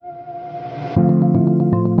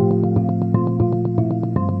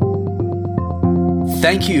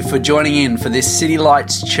Thank you for joining in for this City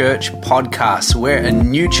Lights Church podcast. We're a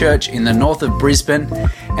new church in the north of Brisbane,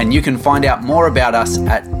 and you can find out more about us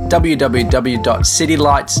at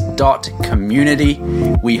www.citylights.community.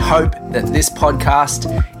 We hope that this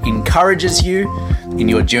podcast encourages you in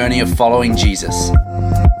your journey of following Jesus.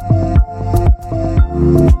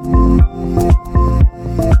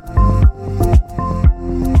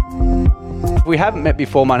 If we haven't met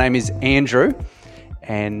before, my name is Andrew.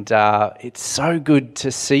 And it's so good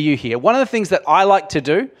to see you here. One of the things that I like to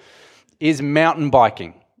do is mountain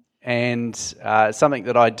biking. And something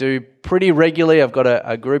that I do pretty regularly. I've got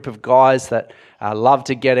a group of guys that love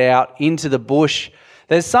to get out into the bush.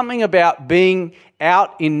 There's something about being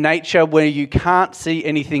out in nature where you can't see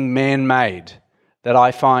anything man-made that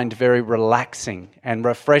I find very relaxing and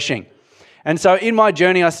refreshing. And so in my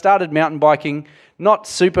journey, I started mountain biking not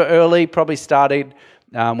super early, probably started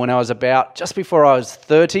when I was about just before I was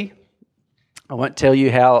 30. I won't tell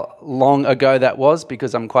you how long ago that was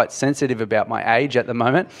because I'm quite sensitive about my age at the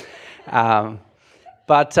moment.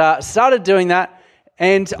 But started doing that,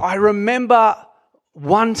 and I remember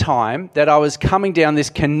one time that I was coming down this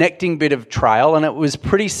connecting bit of trail, and it was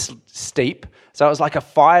pretty steep, so it was like a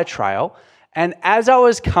fire trail. And as I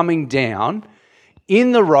was coming down,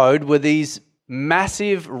 in the road were these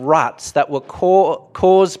massive ruts that were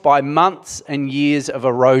caused by months and years of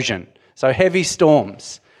erosion. So heavy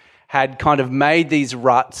storms had kind of made these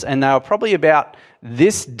ruts, and they were probably about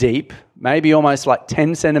this deep, maybe almost like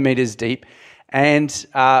 10 centimeters deep. And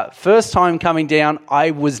first time coming down,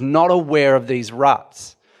 I was not aware of these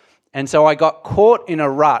ruts. And so I got caught in a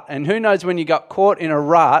rut. And who knows, when you got caught in a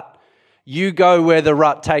rut, you go where the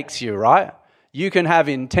rut takes you, right? You can have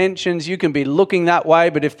intentions, you can be looking that way,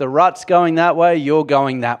 but if the rut's going that way, you're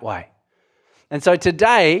going that way. And so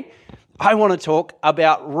today, I want to talk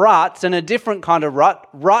about ruts, and a different kind of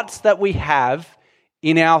ruts that we have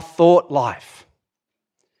in our thought life.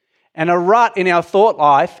 And a rut in our thought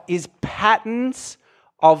life is patterns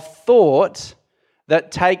of thought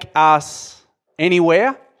that take us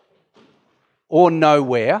anywhere or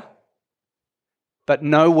nowhere, but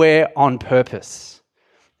nowhere on purpose.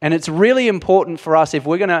 And it's really important for us, if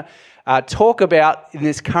we're going to talk about, in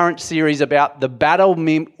this current series, about the battle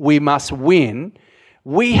we must win,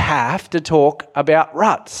 we have to talk about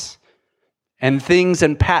ruts and things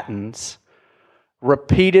and patterns,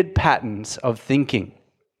 repeated patterns of thinking.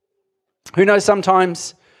 Who knows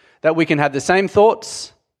sometimes that we can have the same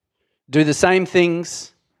thoughts, do the same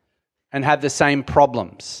things, and have the same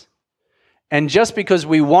problems. And just because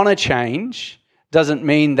we want to change doesn't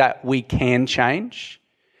mean that we can change.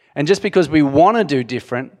 And just because we want to do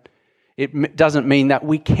different, it doesn't mean that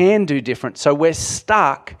we can do different. So we're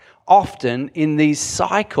stuck often in these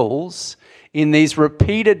cycles, in these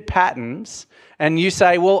repeated patterns. And you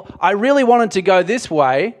say, well, I really wanted to go this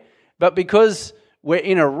way, but because we're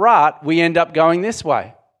in a rut, we end up going this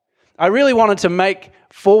way. I really wanted to make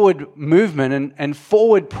forward movement and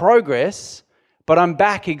forward progress, but I'm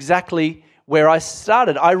back exactly where I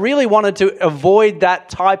started. I really wanted to avoid that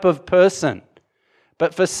type of person.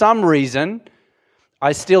 But for some reason,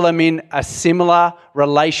 I still am in a similar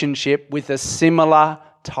relationship with a similar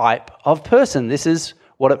type of person. This is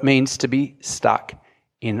what it means to be stuck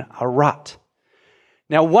in a rut.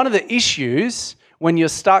 Now, one of the issues when you're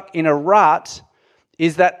stuck in a rut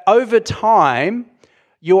is that over time,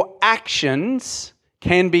 your actions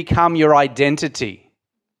can become your identity.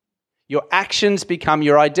 Your actions become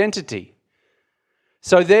your identity.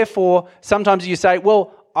 So therefore, sometimes you say,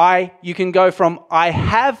 well, you can go from I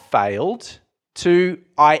have failed to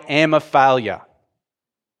I am a failure.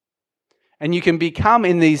 And you can become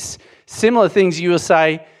in these similar things. You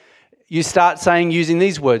start saying, using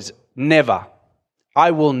these words, never.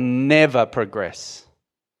 I will never progress.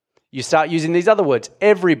 You start using these other words,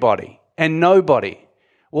 everybody and nobody.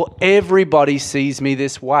 Well, everybody sees me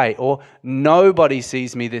this way, or nobody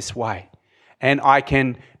sees me this way. And I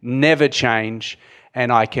can never change,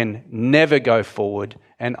 and I can never go forward,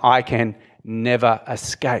 and I can never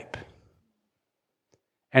escape.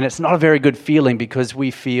 And it's not a very good feeling because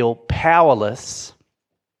we feel powerless.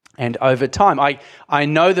 And over time, I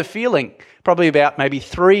know the feeling. Probably about maybe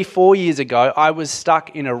 3-4 years ago, I was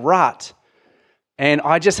stuck in a rut, and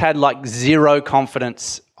I just had like zero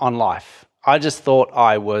confidence on life. I just thought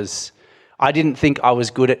I didn't think I was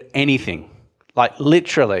good at anything. Like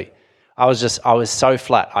literally, I was so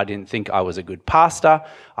flat. I didn't think I was a good pastor.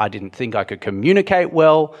 I didn't think I could communicate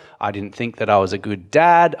well. I didn't think that I was a good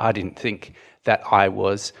dad. I didn't think that I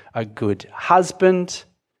was a good husband.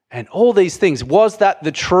 And all these things. Was that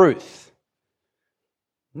the truth?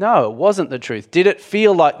 No, it wasn't the truth. Did it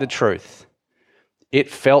feel like the truth? It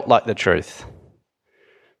felt like the truth.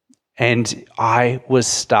 And I was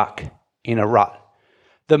stuck in a rut.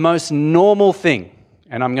 The most normal thing,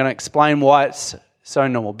 and I'm going to explain why it's so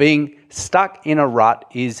normal. Being stuck in a rut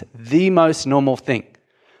is the most normal thing.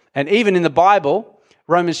 And even in the Bible,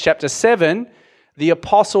 Romans chapter 7, the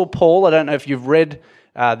Apostle Paul, I don't know if you've read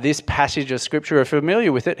this passage of Scripture or are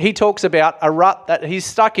familiar with it, he talks about a rut that he's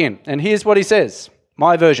stuck in. And here's what he says,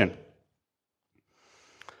 my version.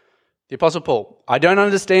 The Apostle Paul, I don't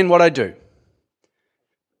understand what I do.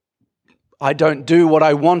 I don't do what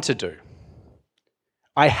I want to do.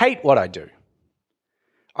 I hate what I do.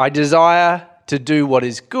 I desire to do what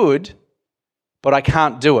is good, but I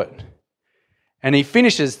can't do it. And he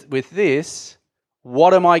finishes with this,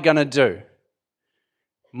 what am I going to do?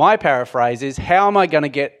 My paraphrase is, how am I going to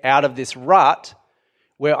get out of this rut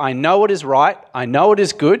where I know what is right, I know what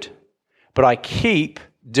is good, but I keep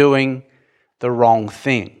doing the wrong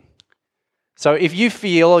thing? So if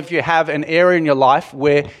you have an area in your life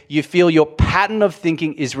where you feel your pattern of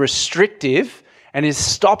thinking is restrictive and is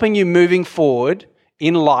stopping you moving forward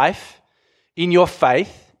in life, in your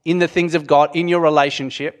faith, in the things of God, in your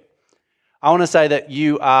relationship, I want to say that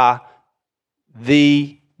you are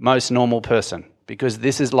the most normal person, because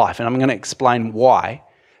this is life. And I'm going to explain why,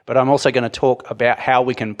 but I'm also going to talk about how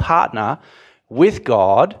we can partner with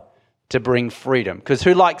God to bring freedom. Because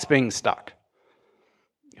who likes being stuck?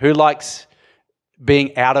 Who likes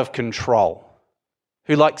being out of control?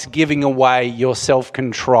 Who likes giving away your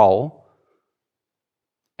self-control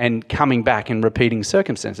and coming back and repeating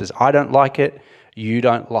circumstances? I don't like it. You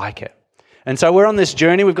don't like it. And so we're on this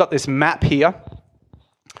journey. We've got this map here,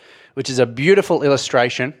 which is a beautiful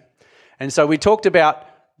illustration. And so we talked about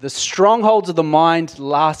the strongholds of the mind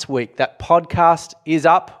last week. That podcast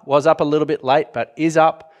was up a little bit late, but is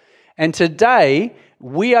up. And today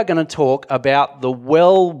we are going to talk about the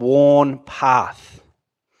well-worn path,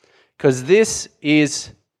 because this is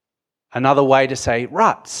another way to say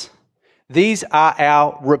ruts. These are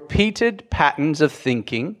our repeated patterns of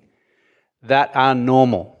thinking that are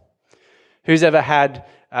normal. Who's ever had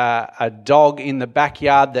a dog in the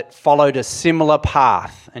backyard that followed a similar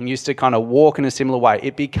path and used to kind of walk in a similar way?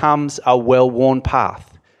 It becomes a well-worn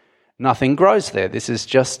path. Nothing grows there. This is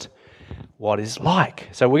just what is like.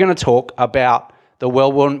 So we're going to talk about the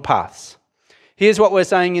well-worn paths. Here's what we're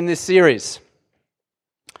saying in this series.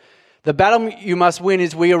 The battle you must win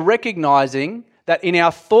is we are recognizing that in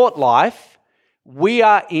our thought life, we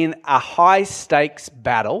are in a high-stakes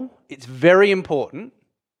battle. It's very important.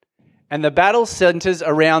 And the battle centers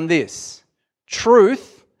around this: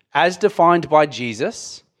 truth as defined by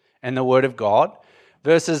Jesus and the Word of God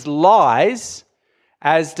versus lies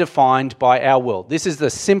as defined by our world. This is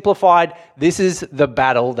this is the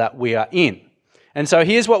battle that we are in. And so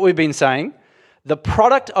here's what we've been saying. The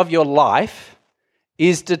product of your life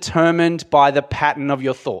is determined by the pattern of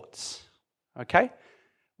your thoughts. Okay?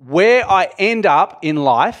 Where I end up in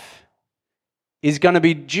life is going to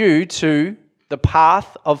be due to the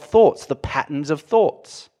path of thoughts, the patterns of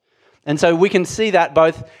thoughts. And so we can see that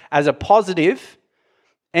both as a positive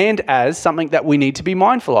and as something that we need to be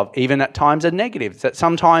mindful of, even at times a negative. That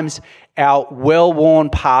sometimes our well-worn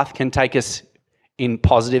path can take us in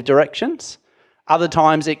positive directions. Other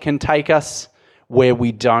times it can take us where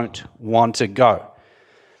we don't want to go.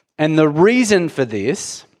 And the reason for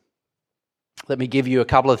this, let me give you a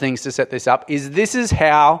couple of things to set this up, is this is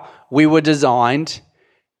how we were designed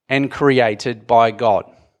and created by God.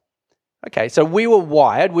 Okay, so we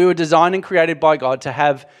were designed and created by God to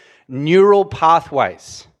have neural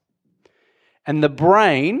pathways. And the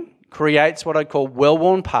brain creates what I call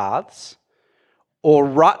well-worn paths, or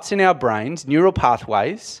ruts in our brains, neural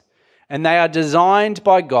pathways, and they are designed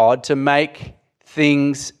by God to make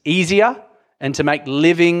things easier and to make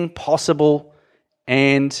living possible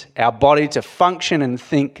and our body to function and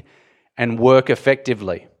think and work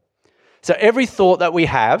effectively. So every thought that we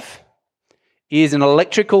have is an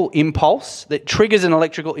electrical impulse that triggers an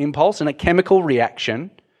electrical impulse and a chemical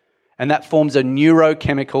reaction, and that forms a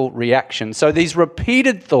neurochemical reaction. So these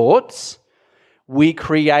repeated thoughts, we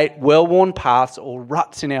create well-worn paths or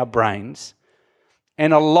ruts in our brains,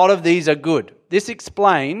 and a lot of these are good. This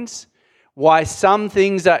explains why some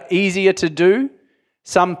things are easier to do,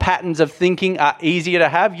 some patterns of thinking are easier to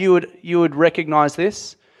have. You would recognize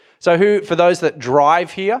this. So for those that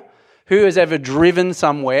drive here, who has ever driven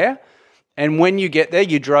somewhere and when you get there,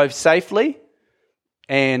 you drove safely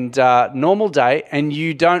and normal day, and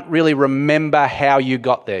you don't really remember how you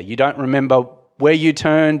got there. You don't remember where you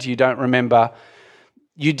turned. You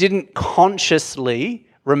didn't consciously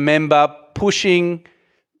remember pushing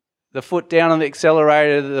the foot down on the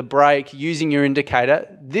accelerator, the brake, using your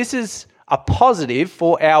indicator, this is a positive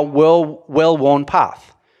for our well-worn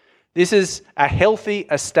path. This is a healthy,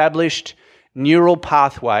 established neural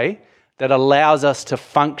pathway that allows us to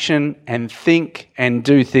function and think and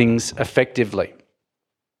do things effectively.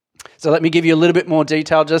 So let me give you a little bit more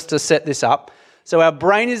detail just to set this up. So our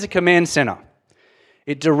brain is a command center.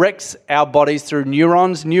 It directs our bodies through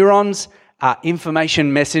neurons. Neurons are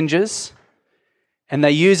information messengers, and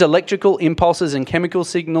they use electrical impulses and chemical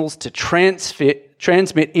signals to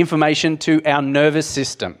transmit information to our nervous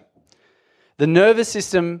system. The nervous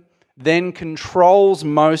system then controls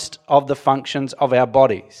most of the functions of our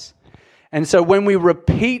bodies. And so when we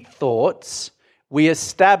repeat thoughts, we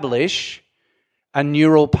establish a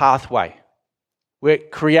neural pathway. We're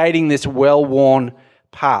creating this well-worn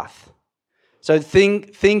path. So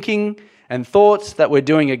thinking and thoughts that we're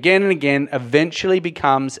doing again and again eventually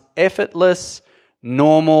becomes effortless,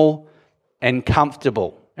 normal, and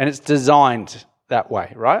comfortable. And it's designed that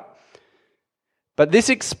way, right? But this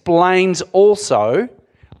explains also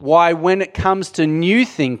why when it comes to new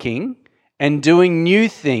thinking and doing new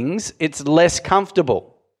things, it's less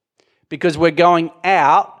comfortable because we're going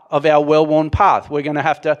out of our well-worn path. We're going to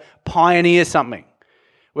have to pioneer something.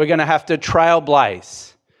 We're going to have to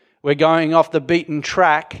trailblaze. We're going off the beaten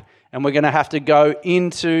track and we're going to have to go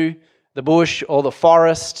into the bush or the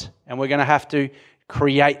forest and we're going to have to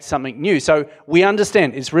create something new. So we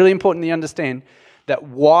understand, it's really important to understand that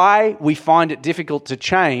why we find it difficult to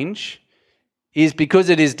change is because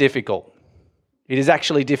it is difficult. It is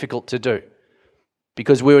actually difficult to do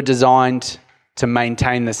because we were designed to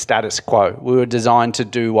maintain the status quo. We were designed to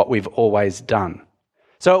do what we've always done.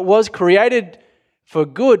 So it was created for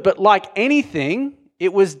good, but like anything,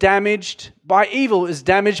 it was damaged by evil. It was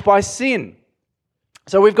damaged by sin.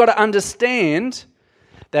 So we've got to understand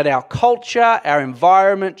that our culture, our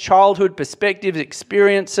environment, childhood perspectives,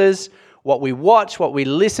 experiences, what we watch, what we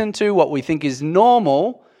listen to, what we think is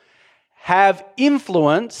normal, have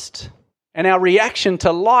influenced, and our reaction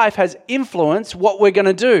to life has influenced what we're going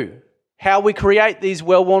to do, how we create these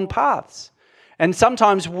well-worn paths. And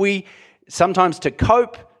sometimes to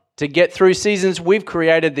cope, to get through seasons, we've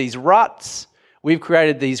created these ruts, we've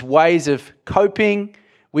created these ways of coping,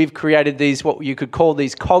 we've created these, what you could call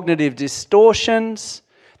these cognitive distortions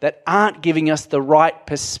that aren't giving us the right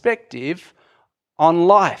perspective on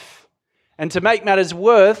life. And to make matters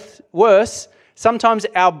worse, sometimes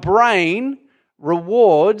our brain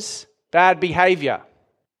rewards bad behavior.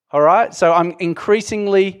 All right? So I'm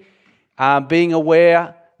increasingly being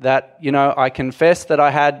aware that, I confess that I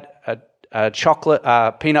had a chocolate,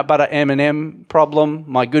 peanut butter M&M problem.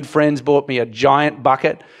 My good friends bought me a giant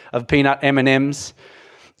bucket of peanut M&Ms,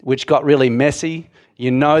 which got really messy. You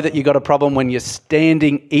know that you got a problem when you're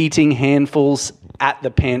standing eating handfuls at the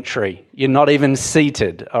pantry. You're not even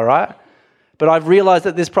seated, all right? But I've realized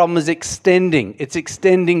that this problem is extending. It's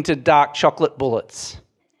extending to dark chocolate bullets.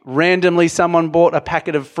 Randomly, someone bought a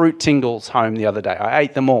packet of Fruit Tingles home the other day. I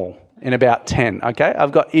ate them all in about 10, okay?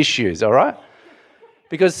 I've got issues, all right?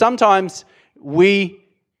 Because sometimes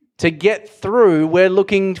to get through, we're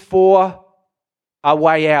looking for a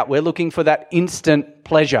way out. We're looking for that instant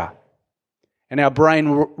pleasure. And our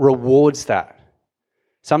brain rewards that.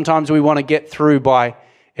 Sometimes we want to get through by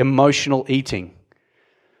emotional eating,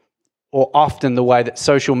 or often the way that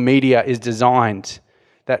social media is designed,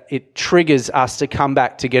 that it triggers us to come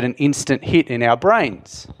back to get an instant hit in our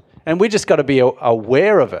brains. And we just got to be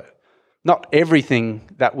aware of it. Not everything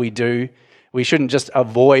that we do, we shouldn't just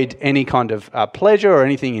avoid any kind of pleasure or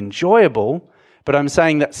anything enjoyable, but I'm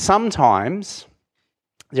saying that sometimes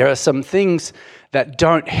there are some things that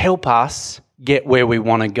don't help us get where we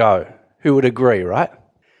want to go. Who would agree, right?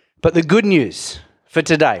 But the good news for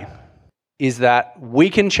today is that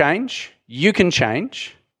we can change, you can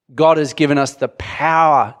change. God has given us the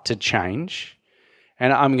power to change,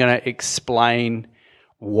 and I'm going to explain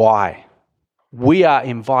why. We are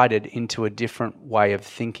invited into a different way of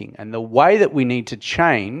thinking, and the way that we need to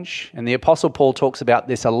change, and the Apostle Paul talks about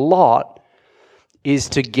this a lot, is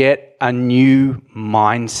to get a new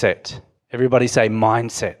mindset. Everybody say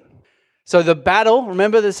mindset. So the battle,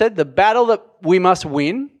 remember they said, the battle that we must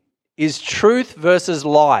win is truth versus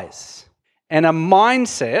lies. And a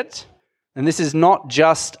mindset, and this is not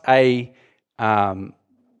just a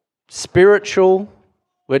spiritual,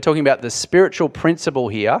 we're talking about the spiritual principle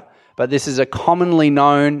here, but this is a commonly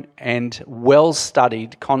known and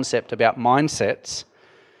well-studied concept about mindsets.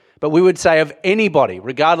 But we would say of anybody,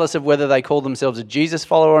 regardless of whether they call themselves a Jesus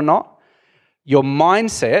follower or not, your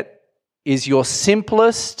mindset is your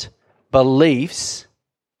simplest beliefs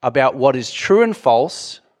about what is true and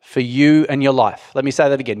false, for you and your life. Let me say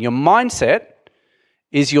that again. Your mindset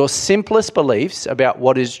is your simplest beliefs about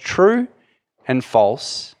what is true and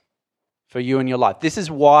false for you and your life. This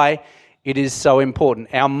is why it is so important.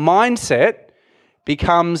 Our mindset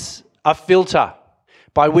becomes a filter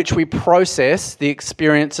by which we process the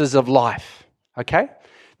experiences of life. Okay?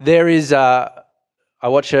 There is I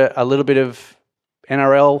watch a little bit of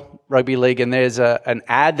NRL, rugby league, and there's an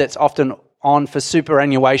ad that's often on for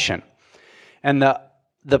superannuation. And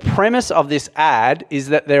the premise of this ad is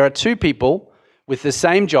that there are two people with the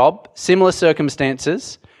same job, similar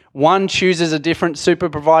circumstances. One chooses a different super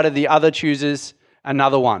provider, the other chooses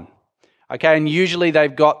another one. Okay, and usually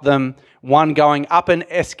they've got them one going up an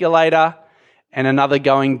escalator and another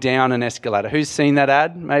going down an escalator. Who's seen that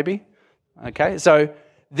ad, maybe? Okay, so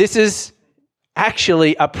this is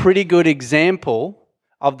actually a pretty good example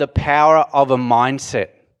of the power of a mindset.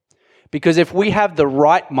 Because if we have the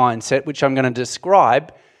right mindset, which I'm going to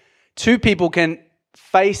describe, two people can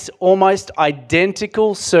face almost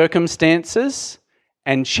identical circumstances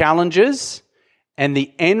and challenges, and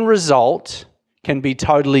the end result can be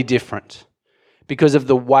totally different because of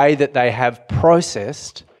the way that they have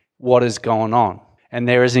processed what is going on. And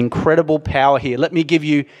there is incredible power here. Let me give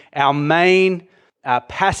you our main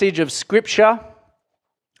passage of Scripture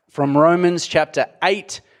from Romans chapter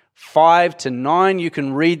 8, 5 to 9. You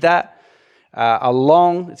can read that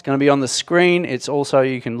along. It's going to be on the screen. It's also,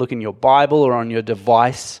 you can look in your Bible or on your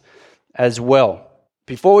device as well.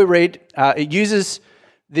 Before we read, it uses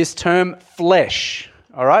this term flesh.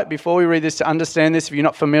 All right, before we read this, to understand this, if you're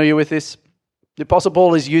not familiar with this, the Apostle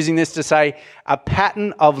Paul is using this to say a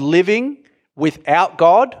pattern of living without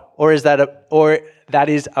God, or that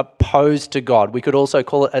is opposed to God. We could also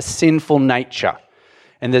call it a sinful nature.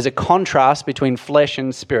 And there's a contrast between flesh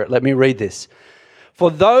and spirit. Let me read this. For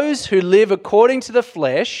those who live according to the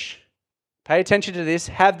flesh, pay attention to this,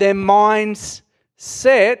 have their minds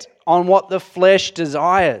set on what the flesh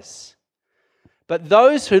desires. But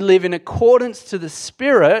those who live in accordance to the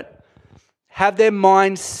Spirit have their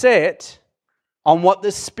minds set on what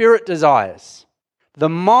the Spirit desires. The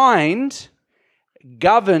mind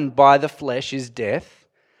governed by the flesh is death,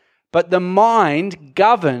 but the mind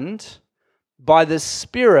governed by the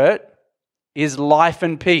Spirit is life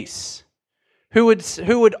and peace. Who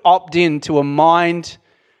would opt in to a mind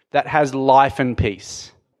that has life and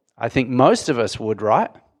peace? I think most of us would,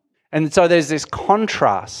 right? And so there's this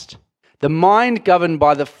contrast. The mind governed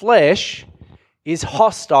by the flesh is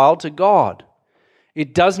hostile to God.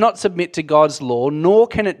 It does not submit to God's law, nor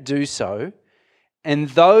can it do so. And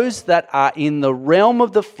those that are in the realm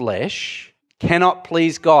of the flesh cannot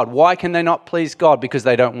please God. Why can they not please God? Because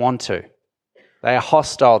they don't want to. They are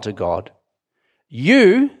hostile to God.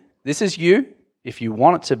 You, this is you, if you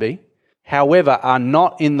want it to be, however, are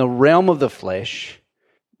not in the realm of the flesh,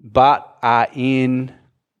 but are in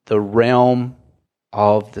the realm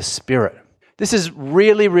of the Spirit. This is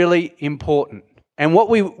really, really important. And what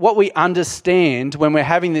we understand when we're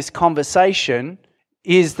having this conversation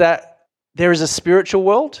is that there is a spiritual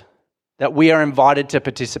world that we are invited to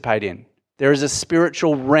participate in. There is a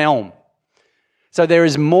spiritual realm. So there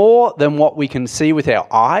is more than what we can see with our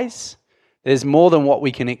eyes. There's more than what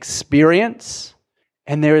we can experience.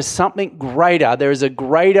 And there is something greater. There is a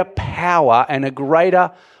greater power and a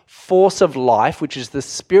greater force of life, which is the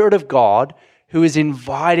Spirit of God, who is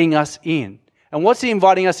inviting us in. And what's he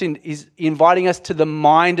inviting us in? Is inviting us to the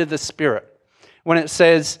mind of the Spirit. When it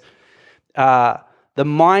says the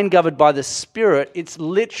mind governed by the Spirit, it's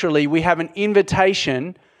literally, we have an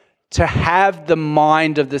invitation to have the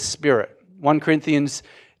mind of the Spirit. 1 Corinthians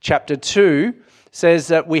chapter 2 says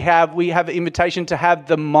that we have an invitation to have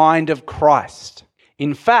the mind of Christ.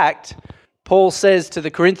 In fact, Paul says to the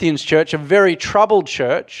Corinthians church, a very troubled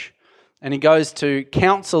church, and he goes to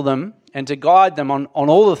counsel them and to guide them on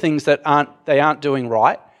all the things that they aren't doing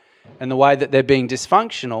right and the way that they're being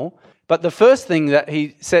dysfunctional. But the first thing that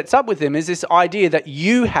he sets up with them is this idea that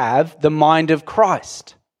you have the mind of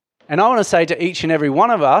Christ. And I want to say to each and every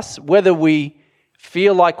one of us, whether we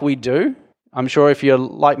feel like we do, I'm sure if you're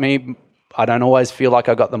like me, I don't always feel like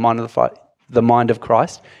I got the mind of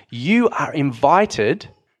Christ. You are invited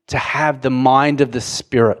to have the mind of the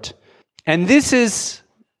Spirit. And this is,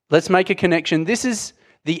 let's make a connection, this is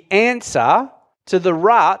the answer to the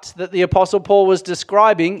rut that the Apostle Paul was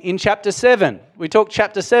describing in chapter 7. We talked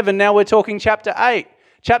chapter 7, now we're talking chapter 8.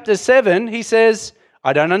 Chapter 7, he says,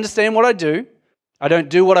 I don't understand what I do. I don't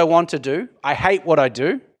do what I want to do. I hate what I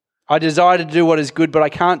do. I desire to do what is good, but I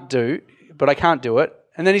can't do it.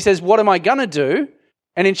 And then he says, what am I going to do?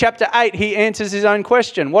 And in chapter 8, he answers his own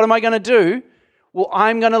question. What am I going to do? Well,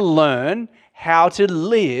 I'm going to learn how to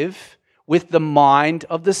live with the mind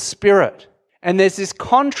of the Spirit. And there's this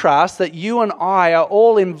contrast that you and I are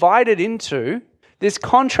all invited into. This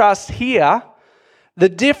contrast here, the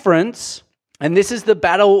difference, and this is the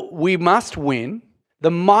battle we must win. The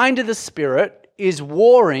mind of the Spirit is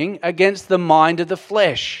warring against the mind of the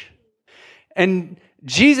flesh. And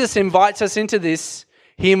Jesus invites us into this.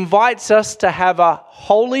 He invites us to have a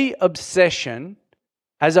holy obsession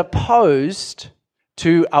as opposed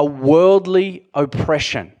to a worldly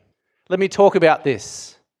oppression. Let me talk about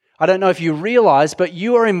this. I don't know if you realize, but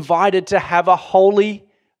you are invited to have a holy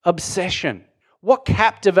obsession. What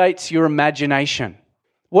captivates your imagination?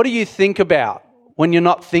 What do you think about when you're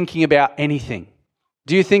not thinking about anything?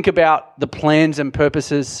 Do you think about the plans and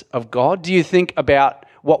purposes of God? Do you think about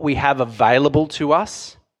what we have available to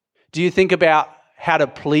us? Do you think about how to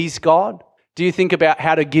please God? Do you think about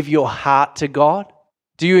how to give your heart to God?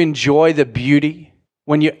 Do you enjoy the beauty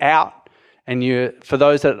when you're out and for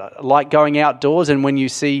those that like going outdoors and when you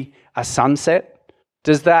see a sunset?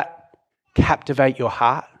 Does that captivate your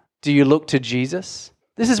heart? Do you look to Jesus?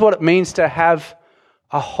 This is what it means to have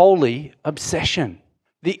a holy obsession.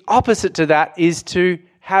 The opposite to that is to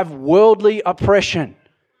have worldly oppression.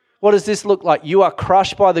 What does this look like? You are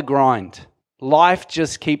crushed by the grind. Life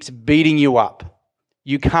just keeps beating you up.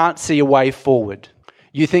 You can't see a way forward.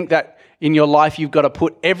 You think that in your life you've got to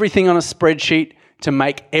put everything on a spreadsheet to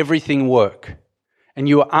make everything work. And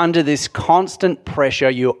you are under this constant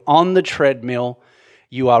pressure. You're on the treadmill.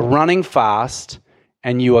 You are running fast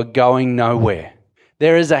and you are going nowhere.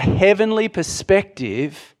 There is a heavenly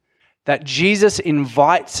perspective that Jesus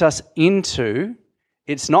invites us into.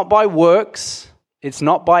 It's not by works. It's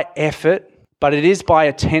not by effort, but it is by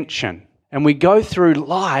attention. And we go through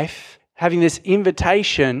life having this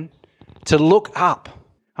invitation to look up.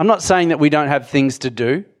 I'm not saying that we don't have things to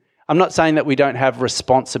do. I'm not saying that we don't have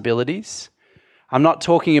responsibilities. I'm not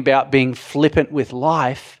talking about being flippant with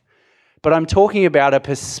life, but I'm talking about a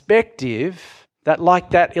perspective that,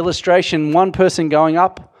 like that illustration, one person going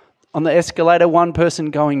up on the escalator, one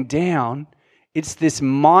person going down, it's this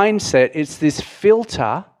mindset, it's this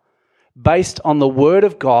filter based on the Word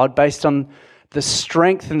of God, based on the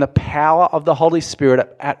strength and the power of the Holy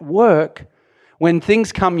Spirit at work. When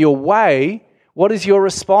things come your way, what is your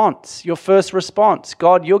response? Your first response?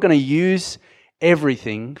 God, you're going to use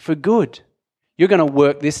everything for good. You're going to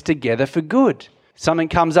work this together for good. Something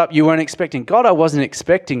comes up you weren't expecting. God, I wasn't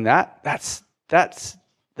expecting that.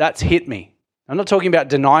 That's hit me. I'm not talking about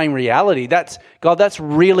denying reality. God, that's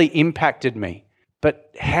really impacted me.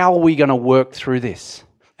 But how are we going to work through this?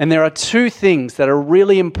 And there are two things that are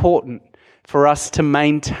really important for us to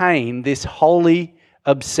maintain this holy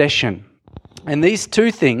obsession. And these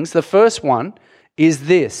two things, the first one is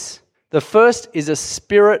this. The first is a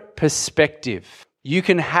spirit perspective. You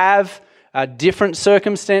can have different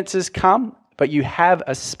circumstances come, but you have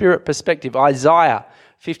a spirit perspective. Isaiah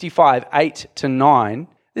 55, 8-9.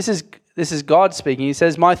 This is God speaking. He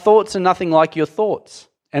says, "My thoughts are nothing like your thoughts,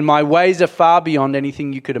 and my ways are far beyond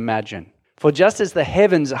anything you could imagine. For just as the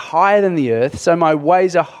heavens are higher than the earth, so my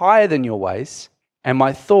ways are higher than your ways, and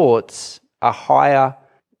my thoughts are higher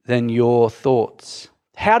than your thoughts."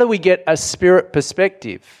 How do we get a spirit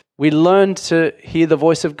perspective? We learn to hear the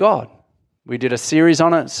voice of God. We did a series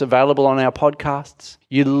on it. It's available on our podcasts.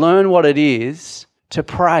 You learn what it is to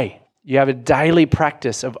pray. You have a daily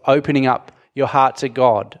practice of opening up your heart to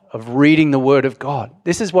God, of reading the Word of God.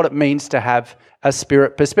 This is what it means to have a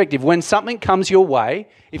spirit perspective. When something comes your way,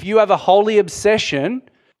 if you have a holy obsession,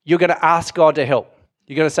 you're going to ask God to help.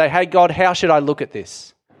 You're going to say, "Hey, God, how should I look at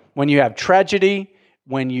this?" When you have tragedy,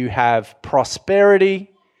 when you have prosperity,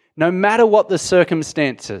 no matter what the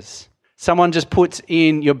circumstances, someone just puts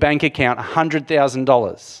in your bank account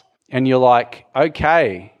 $100,000 and you're like,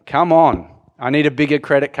 "Okay, come on. I need a bigger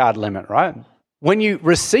credit card limit," right? When you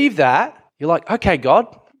receive that, you're like, "Okay, God,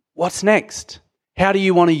 what's next? How do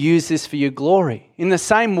you want to use this for your glory?" In the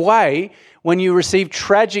same way, when you receive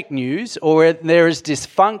tragic news or where there is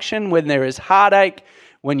dysfunction, when there is heartache,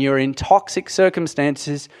 when you're in toxic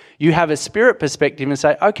circumstances, you have a spirit perspective and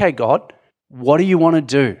say, "Okay, God, what do you want to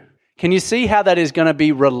do?" Can you see how that is going to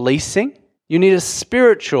be releasing? You need a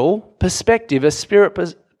spiritual perspective, a spirit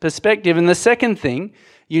perspective. And the second thing,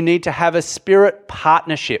 you need to have a spirit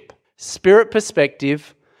partnership, spirit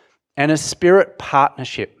perspective and a spirit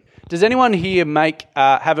partnership. Does anyone here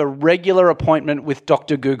have a regular appointment with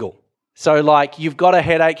Dr. Google? So like you've got a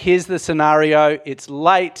headache, here's the scenario, it's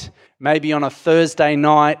late, maybe on a Thursday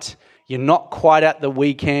night, you're not quite at the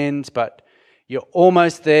weekend, but you're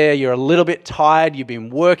almost there, you're a little bit tired, you've been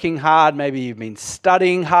working hard, maybe you've been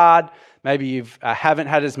studying hard, maybe you haven't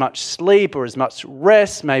had as much sleep or as much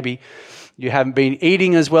rest, maybe you haven't been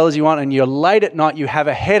eating as well as you want, and you're late at night, you have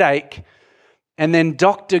a headache, and then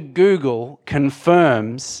Dr. Google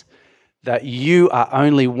confirms that you are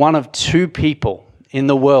only one of 2 people in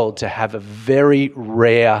the world to have a very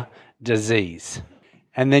rare disease.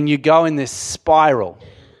 And then you go in this spiral,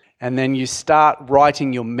 and then you start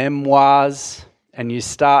writing your memoirs, and you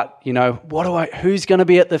start, who's going to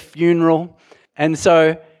be at the funeral? And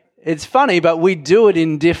so it's funny, but we do it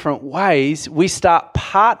in different ways. We start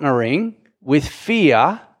partnering with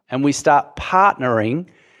fear, and we start partnering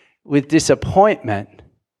with disappointment,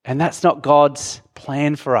 and that's not God's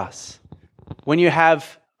plan for us. When you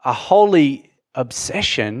have a holy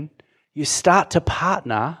obsession, you start to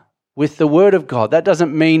partner with the Word of God. That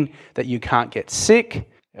doesn't mean that you can't get sick.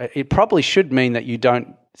 It probably should mean that you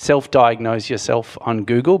don't self-diagnose yourself on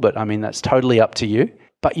Google, but that's totally up to you.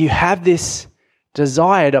 But you have this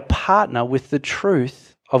desire to partner with the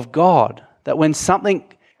truth of God, that when something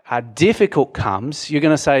difficult comes, you're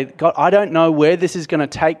going to say, God, I don't know where this is going to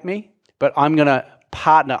take me, but I'm going to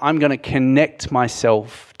partner. I'm going to connect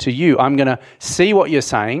myself to you. I'm going to see what you're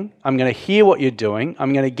saying. I'm going to hear what you're doing.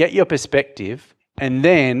 I'm going to get your perspective, and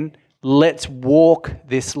then let's walk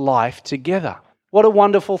this life together. What a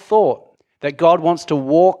wonderful thought that God wants to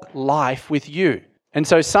walk life with you. And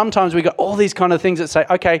so sometimes we got all these kind of things that say,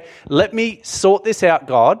 okay, let me sort this out,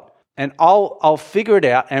 God, and I'll figure it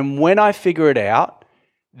out. And when I figure it out,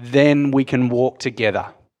 then we can walk together.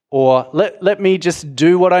 Or let me just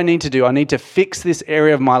do what I need to do. I need to fix this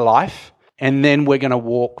area of my life, and then we're going to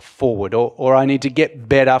walk forward. Or I need to get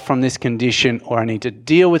better from this condition, or I need to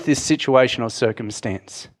deal with this situation or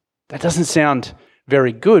circumstance. That doesn't sound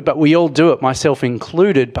very good, but we all do it, myself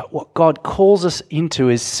included. But what God calls us into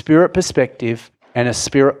is spirit perspective and a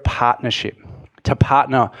spirit partnership, to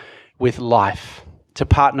partner with life, to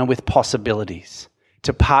partner with possibilities,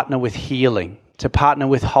 to partner with healing, to partner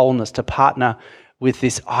with wholeness, to partner with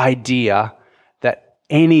this idea that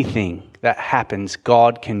anything that happens,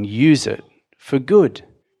 God can use it for good.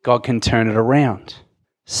 God can turn it around.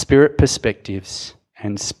 Spirit perspectives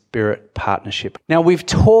and spirit partnership. Now, we've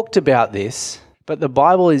talked about this, but the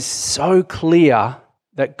Bible is so clear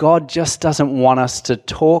that God just doesn't want us to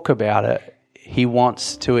talk about it. He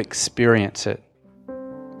wants to experience it.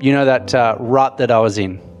 You know that rut that I was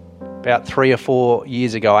in about 3 or 4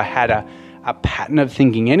 years ago? I had a pattern of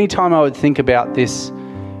thinking. Anytime I would think about this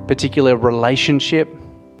particular relationship,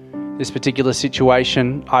 this particular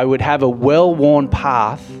situation, I would have a well-worn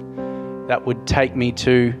path that would take me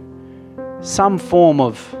to some form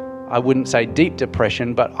of, I wouldn't say deep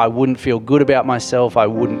depression, but I wouldn't feel good about myself. I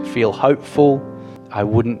wouldn't feel hopeful. I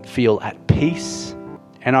wouldn't feel at peace.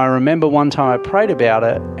 And I remember one time I prayed about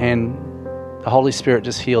it, and the Holy Spirit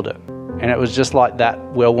just healed it. And it was just like that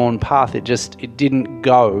well-worn path. It didn't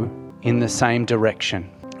go in the same direction.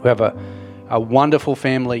 We have a wonderful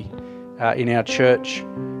family in our church,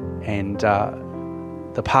 and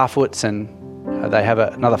the Parfoots, and they have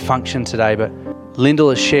another function today. But Lyndall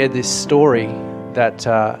has shared this story that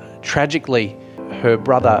tragically her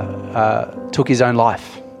brother took his own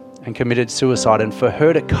life and committed suicide. And for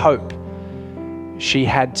her to cope, she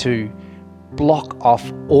had to block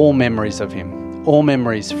off all memories of him, all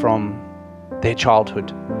memories from their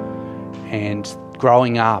childhood and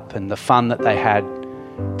growing up and the fun that they had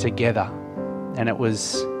together. And it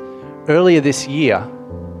was earlier this year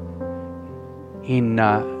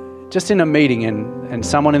just in a meeting, and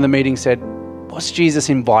someone in the meeting said, what's Jesus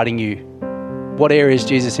inviting you? What area is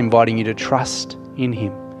Jesus inviting you to trust in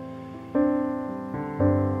him?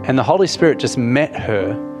 And the Holy Spirit just met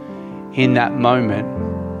her in that moment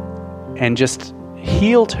and just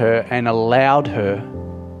healed her and allowed her,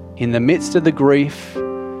 in the midst of the grief,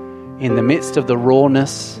 in the midst of the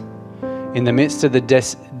rawness, in the midst of the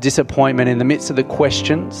disappointment, in the midst of the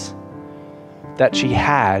questions that she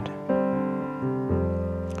had,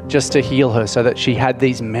 just to heal her, so that she had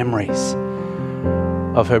these memories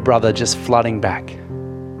of her brother just flooding back.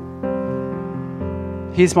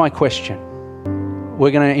 Here's my question.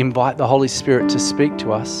 We're going to invite the Holy Spirit to speak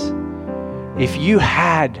to us. If you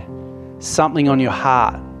had something on your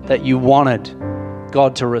heart that you wanted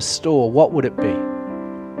God to restore, what would it be?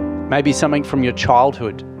 Maybe something from your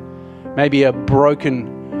childhood. Maybe a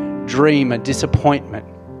broken dream, a disappointment.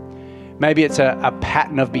 Maybe it's a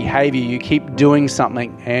pattern of behavior. You keep doing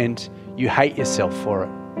something and you hate yourself for it.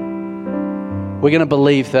 We're going to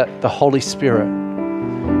believe that the Holy Spirit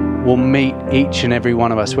will meet each and every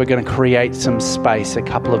one of us. We're going to create some space, a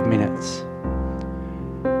couple of minutes.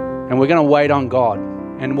 And we're going to wait on God.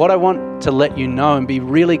 And what I want to let you know and be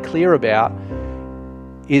really clear about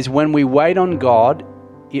is when we wait on God,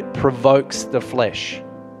 it provokes the flesh.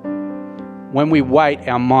 when we wait,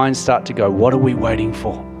 our minds start to go, what are we waiting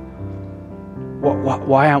for?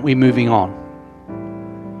 Why aren't we moving on?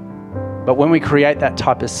 But when we create that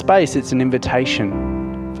type of space, it's an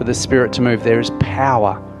invitation for the Spirit to move. There is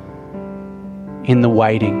power in the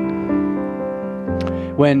waiting.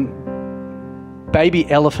 When baby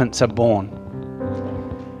elephants are born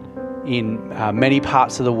in many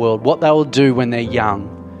parts of the world, what they will do when they're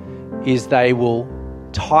young is they will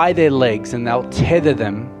tie their legs and they'll tether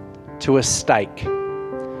them to a stake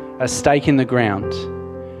in the ground.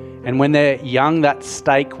 And when they're young, that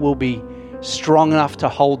stake will be strong enough to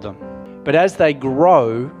hold them. But as they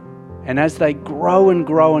grow, and as they grow and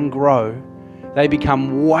grow and grow, they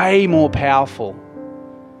become way more powerful.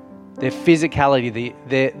 Their physicality,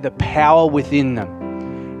 the power within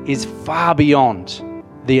them is far beyond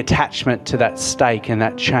the attachment to that stake and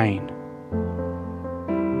that chain.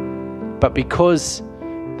 But because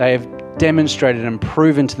they have demonstrated and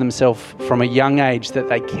proven to themselves from a young age that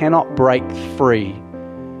they cannot break free,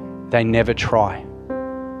 they never try.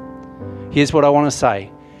 Here's what I want to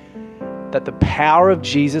say, that the power of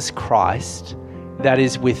Jesus Christ that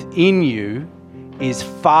is within you is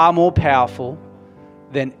far more powerful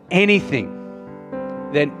than anything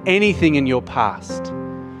in your past.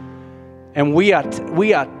 And we are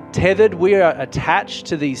tethered, we are attached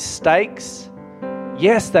to these stakes.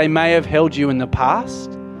 Yes, they may have held you in the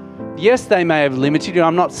past. Yes, they may have limited you.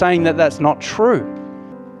 I'm not saying that that's not true.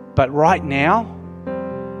 But right now,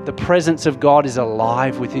 the presence of God is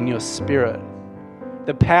alive within your spirit.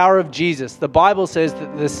 The power of Jesus. The Bible says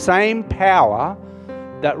that the same power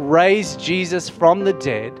that raised Jesus from the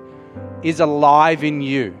dead is alive in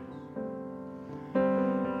you.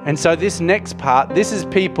 And so this next part, this is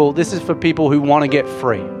for people who want to get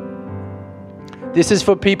free. This is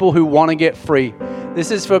for people who want to get free. This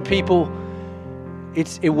is for people,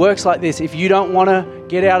 it works like this. If you don't want to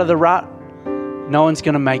get out of the rut, no one's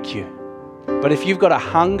going to make you. But if you've got a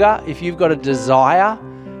hunger, if you've got a desire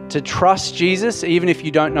to trust Jesus, even if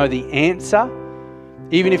you don't know the answer,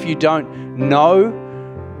 even if you don't know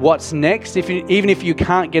what's next, even if you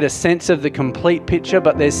can't get a sense of the complete picture,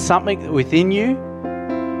 but there's something within you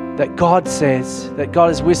that God says, that God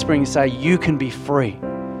is whispering to say, you can be free.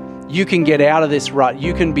 You can get out of this rut.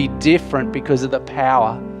 You can be different because of the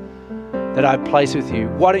power that I've placed with you.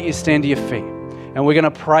 Why don't you stand to your feet? And we're going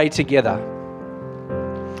to pray together.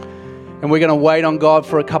 And we're going to wait on God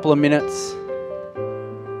for a couple of minutes.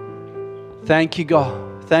 Thank you,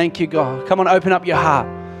 God. Thank you, God. Come on, open up your heart.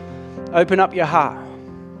 Open up your heart.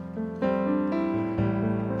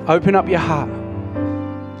 Open up your heart.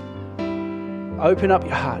 Open up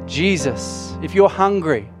your heart. Jesus, if you're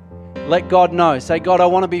hungry, let God know. Say, God, I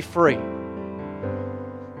want to be free.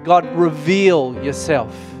 God, reveal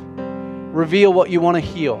yourself. Reveal what you want to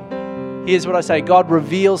heal. Here's what I say. God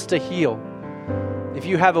reveals to heal. If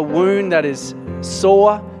you have a wound that is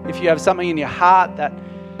sore, if you have something in your heart that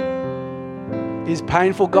is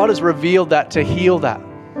painful, God has revealed that to heal that.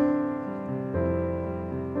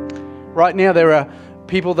 Right now, there are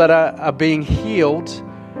people that are being healed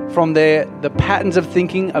from the patterns of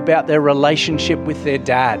thinking about their relationship with their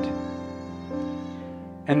dad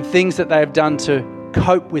and things that they have done to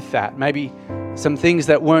cope with that. Maybe some things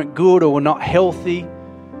that weren't good or were not healthy.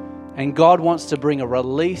 And God wants to bring a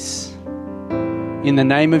release in the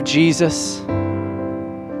name of Jesus.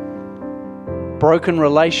 Broken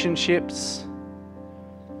relationships.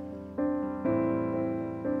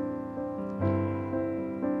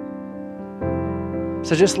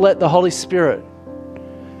 So just let the Holy Spirit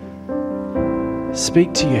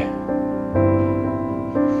speak to you.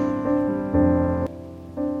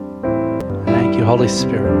 Thank you, Holy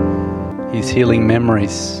Spirit. He's healing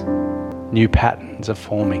memories. New patterns are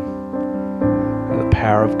forming. The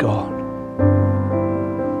power of God.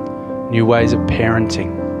 New ways of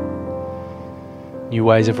parenting. New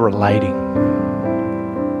ways of relating.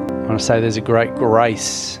 I want to say there's a great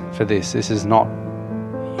grace for this. This is not,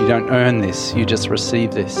 you don't earn this. You just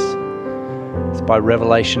receive this. It's by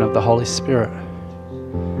revelation of the Holy Spirit.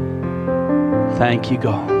 Thank you,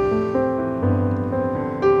 God.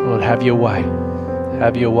 Lord, have your way.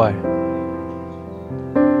 Have your way.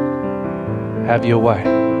 Have your way.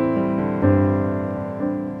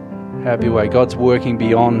 Have your way. God's working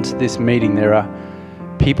beyond this meeting. There are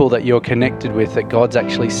people that you're connected with that God's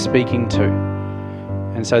actually speaking to.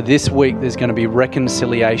 And so this week there's going to be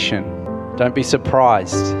reconciliation. Don't be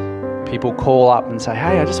surprised. People call up and say,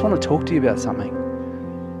 hey, I just want to talk to you about something.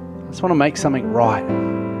 I just want to make something right.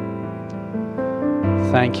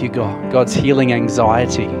 Thank you, God. God's healing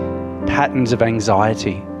anxiety, patterns of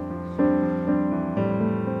anxiety,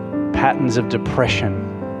 patterns of depression.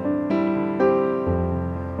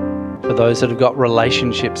 For those that have got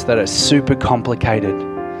relationships that are super complicated,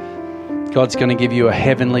 God's going to give you a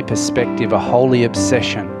heavenly perspective, a holy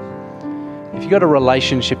obsession. If you've got a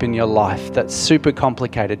relationship in your life that's super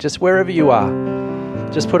complicated, just wherever you are,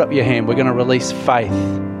 just put up your hand. We're going to release faith.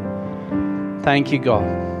 Thank you,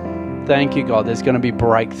 God. Thank you, God. There's going to be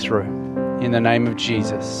breakthrough in the name of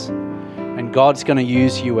Jesus. And God's going to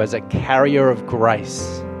use you as a carrier of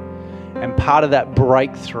grace. And part of that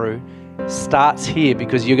breakthrough starts here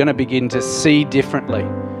because you're going to begin to see differently.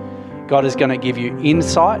 God is going to give you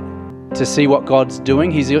insight to see what God's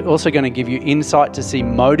doing. He's also going to give you insight to see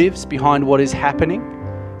motives behind what is happening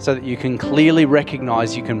so that you can clearly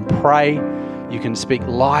recognize, you can pray, you can speak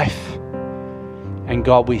life. And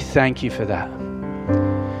God, we thank you for that.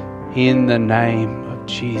 In the name of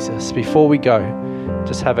Jesus. Before we go,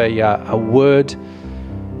 just have a word.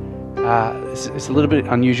 It's a little bit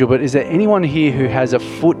unusual, but is there anyone here who has a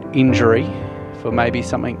foot injury for maybe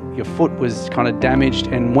something? Your foot was kind of damaged,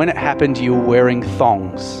 and when it happened, you were wearing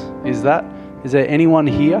thongs. Is there anyone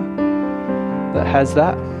here that has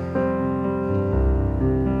that?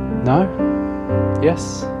 No?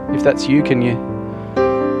 Yes? If that's you, can you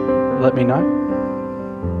let me know?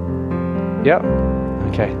 Yep.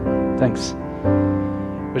 Okay. Thanks.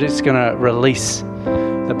 We're just going to release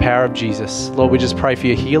the power of Jesus. Lord, we just pray for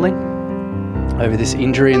your healing over this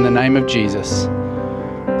injury in the name of Jesus.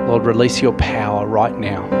 Lord, release your power right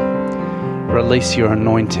now. Release your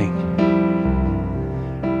anointing.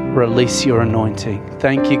 Release your anointing.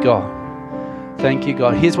 Thank you, God. Thank you,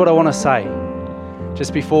 God. Here's what I want to say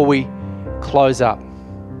just before we close up.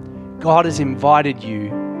 God has invited you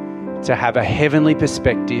to have a heavenly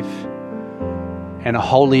perspective and a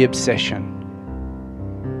holy obsession.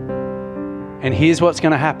 And here's what's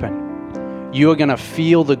going to happen. You are going to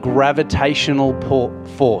feel the gravitational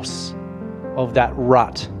force of that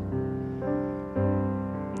rut.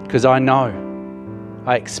 Because I know,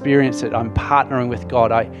 I experience it. I'm partnering with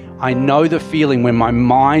God. I know the feeling when my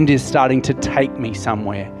mind is starting to take me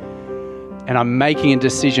somewhere and I'm making a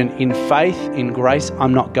decision in faith, in grace.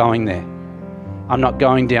 I'm not going there. I'm not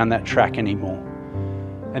going down that track anymore.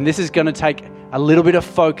 And this is going to take a little bit of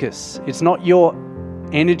focus. It's not your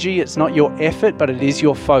energy, it's not your effort, but it is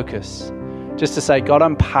your focus. Just to say, God,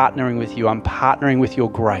 I'm partnering with you. I'm partnering with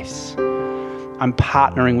your grace. I'm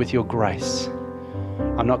partnering with your grace.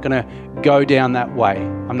 I'm not going to go down that way.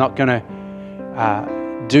 I'm not going to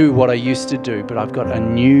do what I used to do, but I've got a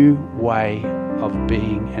new way of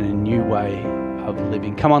being and a new way of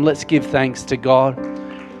living. Come on, let's give thanks to God.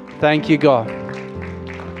 Thank you, God.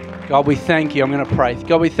 God, we thank you. I'm going to pray.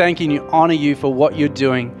 God, we thank you and you honor you for what you're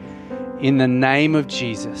doing in the name of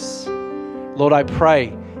Jesus. Lord, I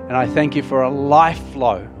pray and I thank you for a life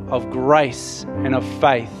flow of grace and of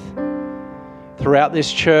faith throughout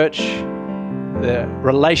this church, the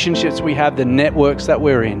relationships we have, the networks that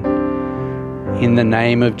we're in the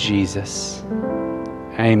name of Jesus.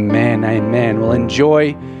 Amen, amen. Well,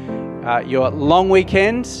 enjoy your long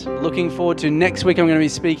weekend. Looking forward to next week. I'm going to be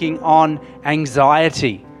speaking on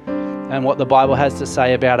anxiety and what the Bible has to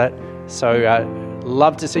say about it. So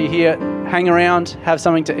love to see you here. Hang around, have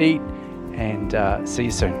something to eat, and see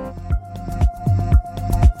you soon.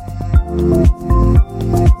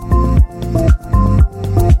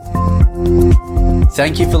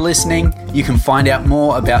 Thank you for listening. You can find out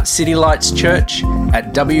more about City Lights Church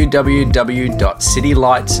at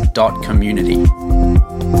www.citylights.community.